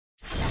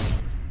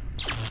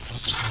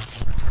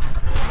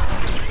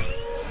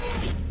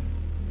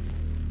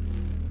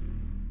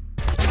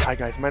Hi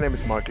guys, my name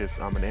is Markus.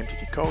 I'm an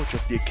MTT coach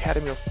of the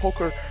Academy of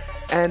Poker,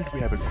 and we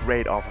have a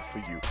great offer for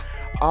you.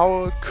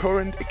 Our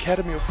current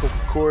Academy of Poker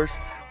course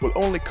will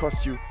only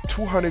cost you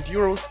 200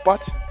 euros,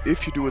 but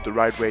if you do it the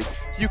right way,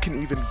 you can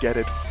even get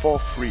it for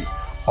free.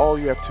 All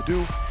you have to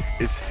do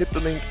is hit the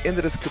link in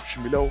the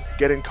description below,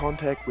 get in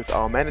contact with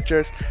our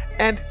managers,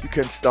 and you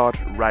can start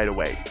right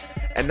away.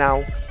 And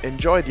now,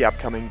 enjoy the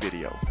upcoming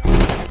video.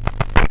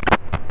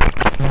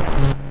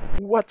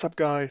 What's up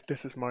guys,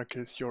 this is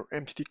Markus, your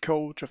MTT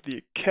coach of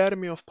the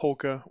Academy of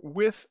Poker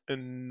with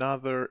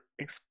another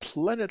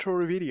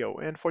explanatory video.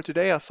 And for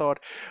today I thought,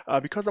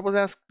 because I was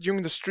asked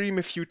during the stream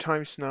a few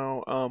times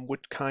now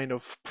what kind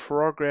of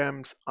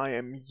programs I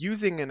am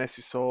using, and as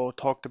you saw,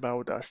 talked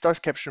about Stars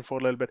Caption for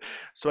a little bit.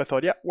 So I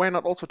thought, yeah, why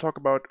not also talk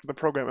about the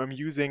program I'm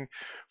using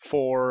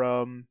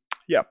for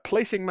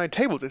placing my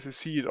tables. As you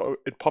see,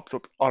 it pops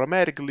up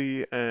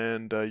automatically,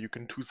 and you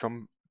can do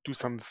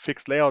some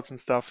fixed layouts and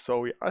stuff.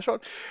 So yeah, I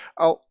thought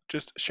I'll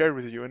just share it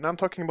with you. And I'm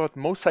talking about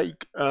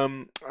Mosaic.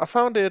 I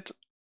found it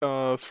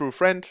through a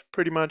friend,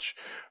 pretty much,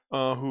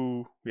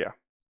 who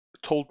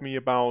told me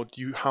about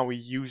how he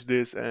used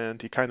this,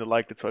 and he kind of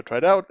liked it, so I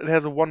tried it out. It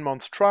has a 1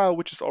 month trial,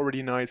 which is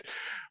already nice,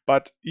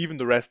 but even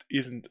the rest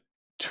isn't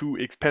too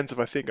expensive.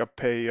 I think I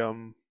pay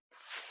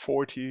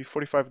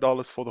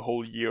 $45 for the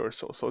whole year or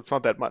so it's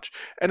not that much,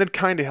 and it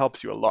kind of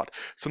helps you a lot.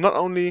 So not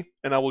only,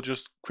 and I will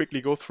just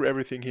quickly go through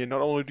everything here,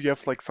 not only do you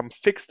have like some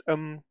fixed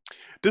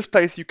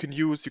displays you can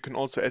use, you can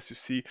also, as you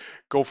see,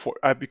 go for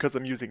because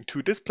I'm using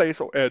two displays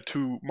or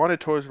two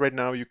monitors right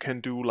now, you can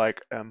do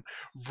like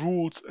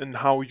rules and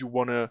how you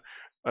want to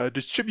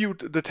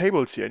distribute the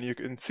tables here. And you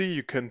can see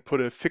you can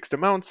put a fixed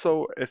amount,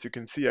 so as you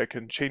can see I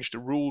can change the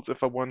rules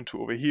if I want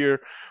to over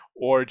here,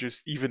 or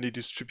just evenly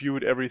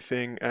distribute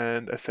everything.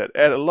 And as I said,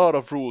 add a lot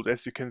of rules.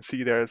 As you can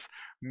see, there's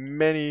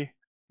many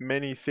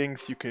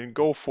things you can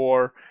go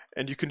for,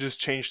 and you can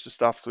just change the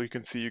stuff. So you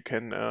can see you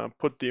can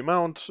put the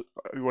amount,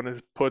 you want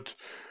to put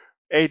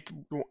eight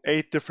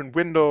different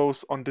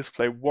windows on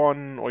display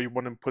 1, or you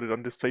want to put it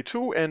on display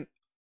 2, and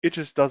it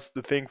just does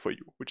the thing for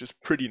you, which is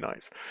pretty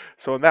nice.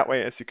 So in that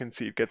way, as you can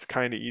see, it gets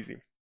kind of easy.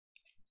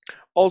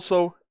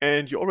 Also,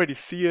 and you already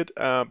see it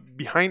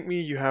behind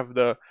me, you have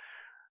the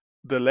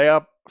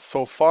layout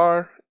so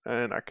far,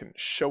 and I can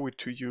show it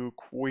to you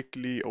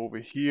quickly over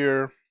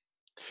here.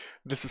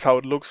 This is how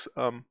it looks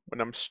when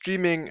I'm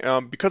streaming,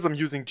 because I'm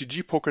using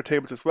GG poker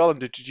tables as well,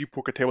 and the GG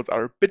poker tables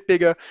are a bit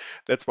bigger.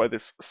 That's why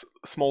this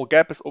small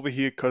gap is over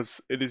here,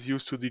 because it is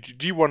used to the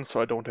GG one,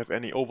 so I don't have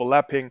any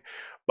overlapping.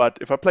 But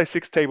if I play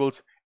 6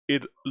 tables,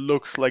 it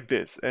looks like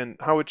this. And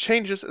how it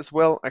changes as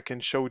well, I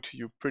can show it to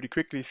you pretty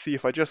quickly. See,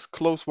 if I just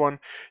close one,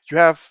 you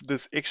have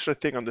this extra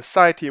thing on the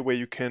side here where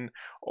you can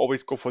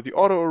always go for the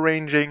auto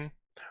arranging,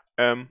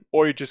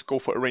 or you just go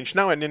for arrange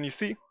now, and then you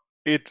see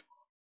it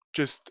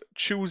just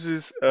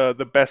chooses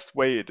the best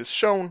way it is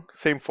shown.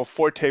 Same for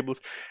 4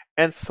 tables,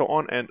 and so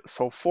on and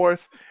so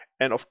forth.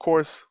 And of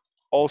course,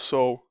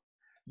 also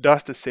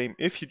does the same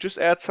if you just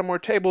add some more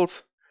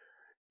tables.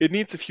 It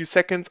needs a few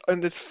seconds,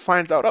 and it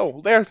finds out,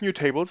 oh, there's new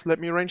tables, let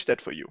me arrange that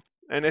for you.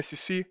 And as you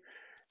see,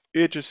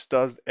 it just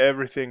does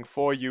everything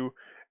for you,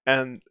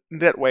 and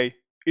that way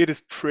it is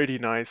pretty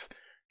nice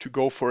to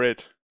go for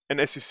it. And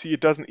as you see,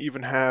 it doesn't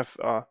even have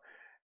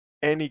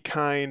any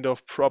kind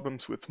of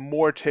problems with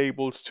more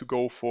tables to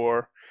go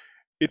for.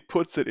 It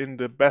puts it in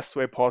the best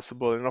way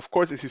possible. And of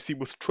course, as you see,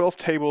 with 12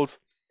 tables,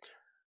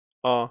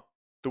 the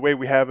way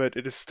we have it,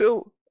 it is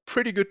still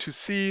pretty good to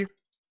see.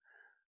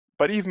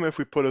 But even if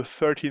we put a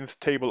 13th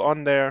table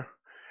on there,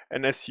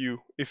 and if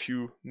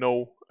you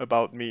know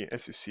about me,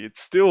 as you see,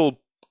 it's still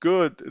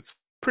good. It's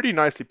pretty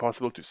nicely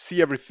possible to see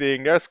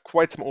everything. There's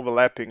quite some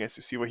overlapping, as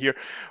you see over here,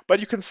 but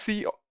you can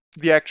see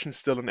the action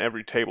still on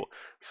every table.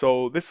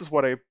 So this is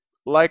what I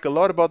like a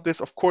lot about this.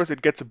 Of course,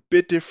 it gets a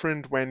bit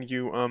different when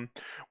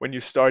you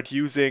start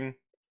using.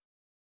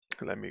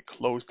 Let me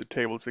close the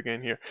tables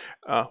again here.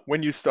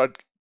 When you start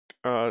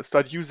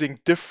using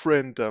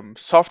different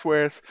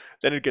softwares,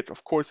 then it gets,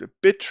 of course, a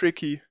bit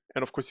tricky.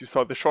 And of course, you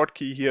saw the short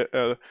key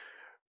here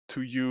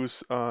to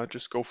use.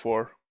 Just go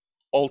for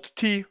Alt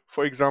T,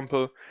 for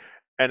example.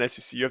 And as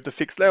you see, you have the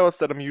fixed layouts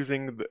that I'm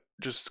using,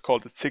 just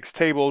called it 6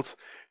 tables.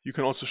 You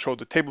can also show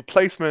the table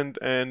placement.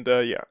 And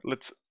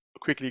let's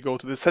quickly go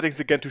to the settings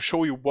again to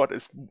show you what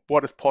is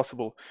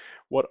possible,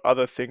 what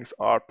other things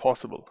are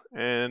possible.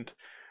 And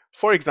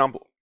for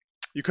example,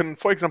 you can,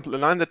 for example,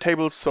 align the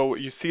tables so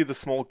you see the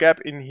small gap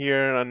in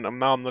here, and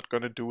now I'm not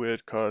going to do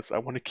it because I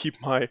want to keep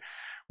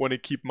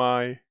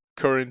my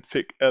current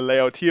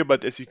layout here.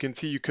 But as you can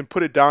see, you can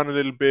put it down a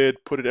little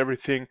bit, put it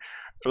everything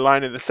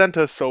align in the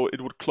center, so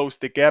it would close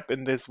the gap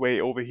in this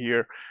way over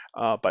here.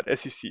 But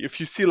as you see, if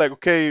you see like,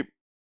 okay,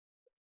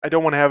 I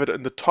don't want to have it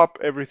in the top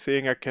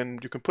everything, you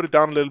can put it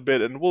down a little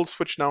bit, and we'll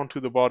switch down to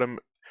the bottom.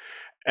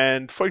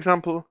 And for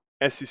example,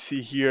 as you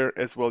see here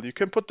as well, you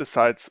can put the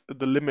sides,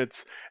 the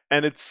limits,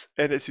 and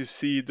as you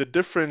see, the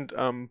different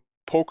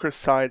poker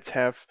sites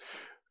have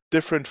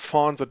different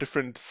fonts or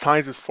different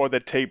sizes for their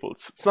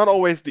tables. It's not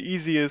always the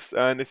easiest,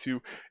 and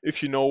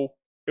if you know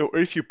or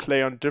if you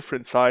play on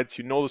different sides,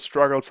 you know the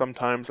struggle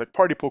sometimes. Like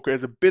Party Poker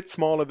is a bit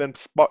smaller than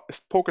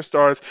Poker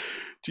Stars.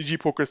 GG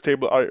Poker's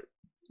table are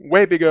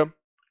way bigger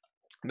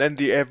than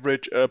the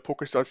average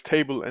Poker Stars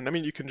table. And I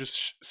mean, you can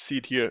just see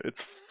it here.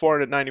 It's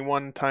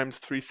 491 times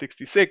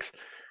 366,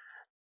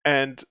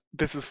 and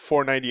this is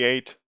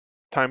 498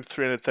 times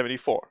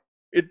 374.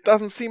 It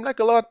doesn't seem like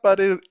a lot, but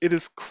it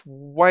is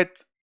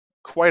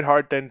quite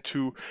hard then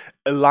to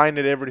align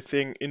it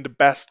everything in the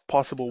best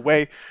possible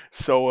way.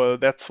 So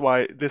that's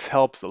why this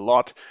helps a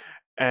lot.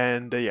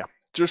 And yeah,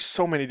 just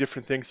so many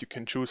different things you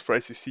can choose for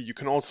SEC. You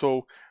can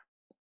also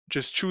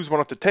just choose one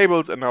of the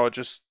tables, and now I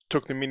just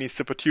took the mini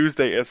Super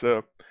Tuesday as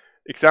a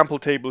example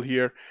table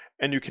here,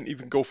 and you can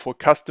even go for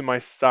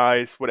customized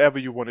size, whatever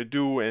you want to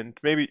do, and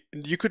maybe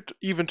you could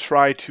even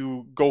try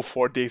to go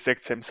for the exact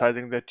same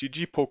sizing that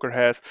GG Poker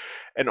has,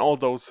 and all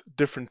those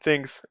different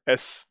things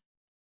as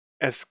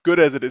good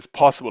as it is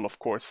possible, of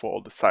course, for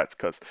all the sites,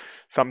 because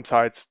some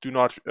sites do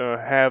not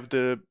have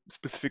the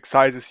specific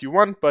sizes you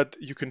want, but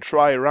you can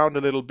try around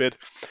a little bit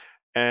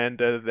and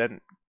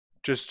then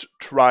just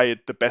try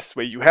it the best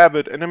way you have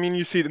it. And I mean,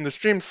 you see it in the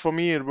streams. For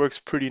me, it works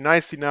pretty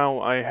nicely now.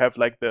 I have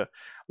like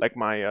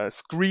my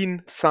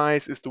screen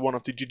size is the one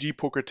of the GG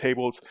Poker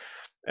tables,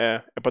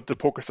 but the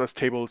PokerStars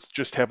tables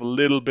just have a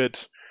little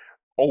bit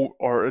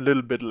or a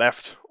little bit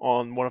left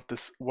on one of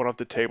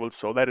the tables,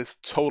 so that is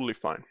totally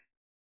fine.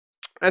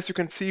 As you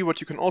can see,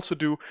 what you can also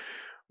do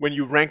when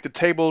you rank the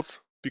tables,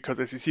 because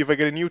as you see, if I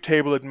get a new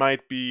table, it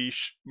might be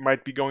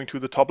going to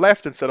the top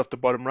left instead of the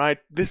bottom right.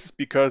 This is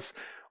because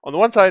on the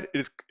one side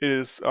it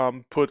is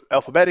put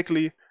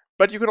alphabetically,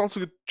 but you can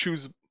also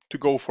choose to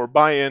go for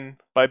buy-in,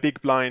 by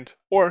big blind,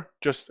 or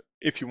just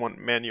if you want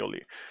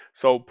manually.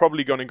 So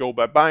probably going to go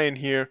by buy-in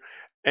here,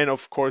 and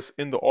of course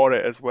in the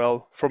order as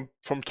well, from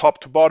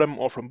top to bottom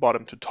or from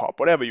bottom to top,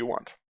 whatever you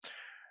want.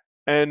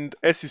 And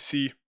as you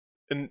see,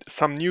 in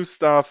some new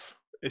stuff,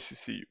 as you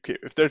see, okay,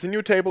 if there's a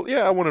new table,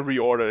 yeah, I want to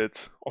reorder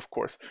it, of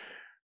course.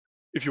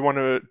 If you want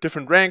a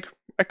different rank,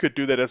 I could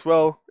do that as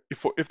well.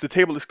 If the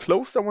table is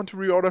closed, I want to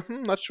reorder,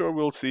 not sure,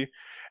 we'll see.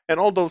 And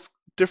all those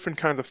different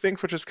kinds of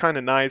things, which is kind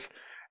of nice.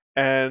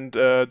 And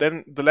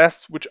then the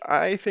last, which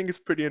I think is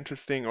pretty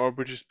interesting, or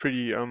which is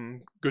pretty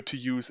good to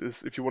use,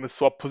 is if you want to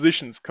swap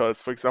positions.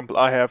 Because, for example,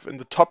 I have in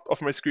the top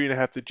of my screen, I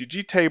have the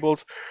GG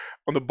tables.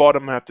 On the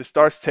bottom, I have the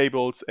stars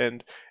tables.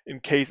 And in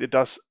case it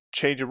does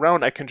change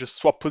around, I can just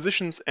swap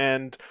positions,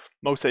 and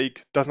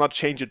Mosaic does not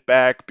change it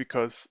back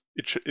because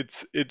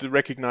it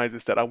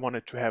recognizes that I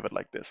wanted to have it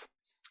like this.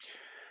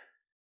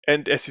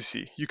 And as you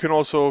see, you can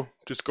also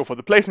just go for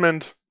the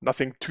placement.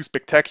 Nothing too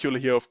spectacular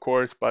here, of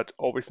course, but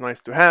always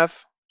nice to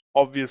have.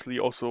 Obviously,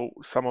 also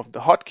some of the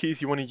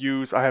hotkeys you want to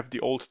use. I have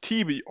the old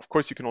T, but of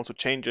course you can also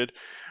change it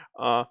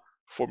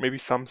for maybe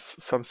some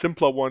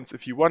simpler ones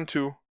if you want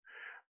to.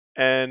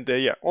 And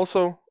yeah,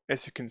 also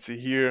as you can see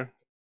here,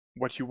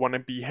 what you want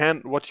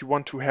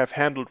to have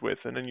handled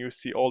with, and then you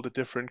see all the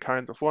different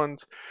kinds of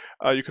ones.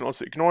 You can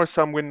also ignore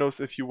some windows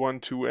if you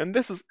want to, and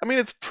this is, I mean,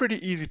 it's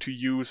pretty easy to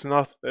use.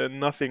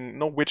 Nothing,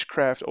 no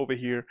witchcraft over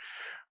here.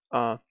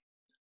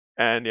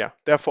 And yeah,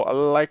 therefore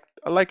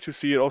I like to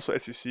see it. Also,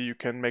 as you see, you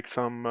can make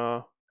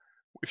some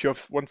if you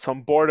want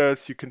some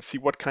borders, you can see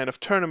what kind of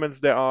tournaments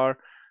there are.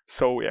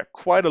 So yeah,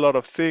 quite a lot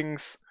of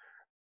things.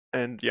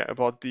 And yeah,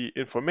 about the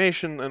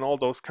information and all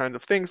those kinds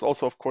of things.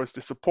 Also, of course,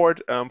 the support.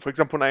 For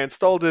example, when I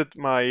installed it,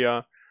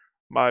 my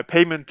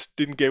payment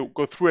didn't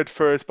go through at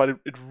first, but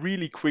it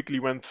really quickly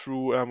went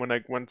through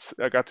once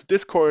I got to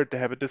Discord. They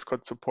have a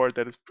Discord support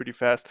that is pretty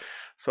fast,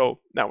 so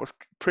that was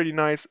pretty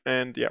nice,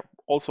 and yeah,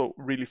 also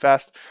really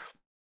fast.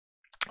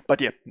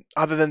 But yeah,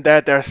 other than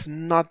that, there's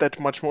not that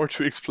much more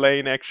to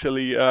explain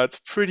actually. It's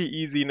pretty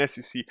easy, and as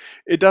you see,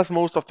 it does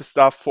most of the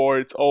stuff for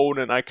its own,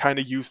 and I kind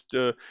of used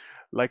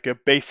like a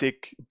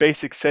basic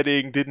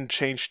setting, didn't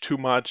change too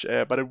much,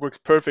 but it works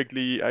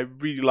perfectly. I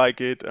really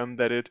like it,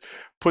 that it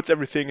puts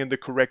everything in the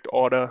correct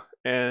order,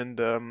 and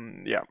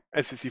yeah,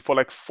 as you see, for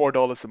like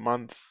 $4 a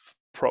month,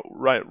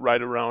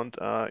 right around,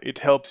 it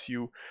helps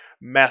you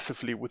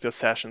massively with your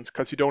sessions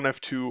because you don't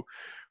have to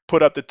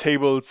put up the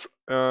tables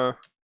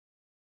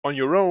on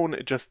your own.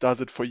 It just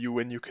does it for you,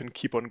 and you can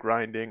keep on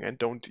grinding and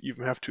don't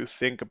even have to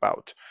think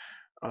about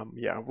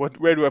yeah,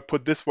 where do I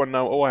put this one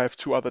now? Oh, I have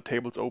two other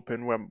tables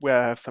open where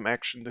I have some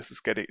action. This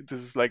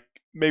is like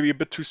maybe a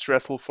bit too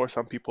stressful for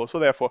some people. So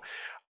therefore,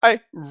 I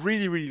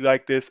really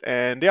like this.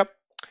 And yeah,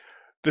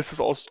 this is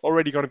also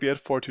already going to be it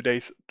for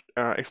today's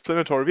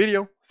explanatory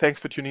video. Thanks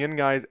for tuning in,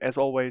 guys. As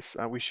always,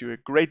 I wish you a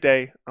great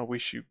day. I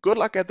wish you good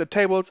luck at the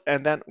tables,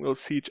 and then we'll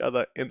see each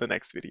other in the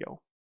next video.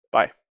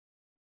 Bye.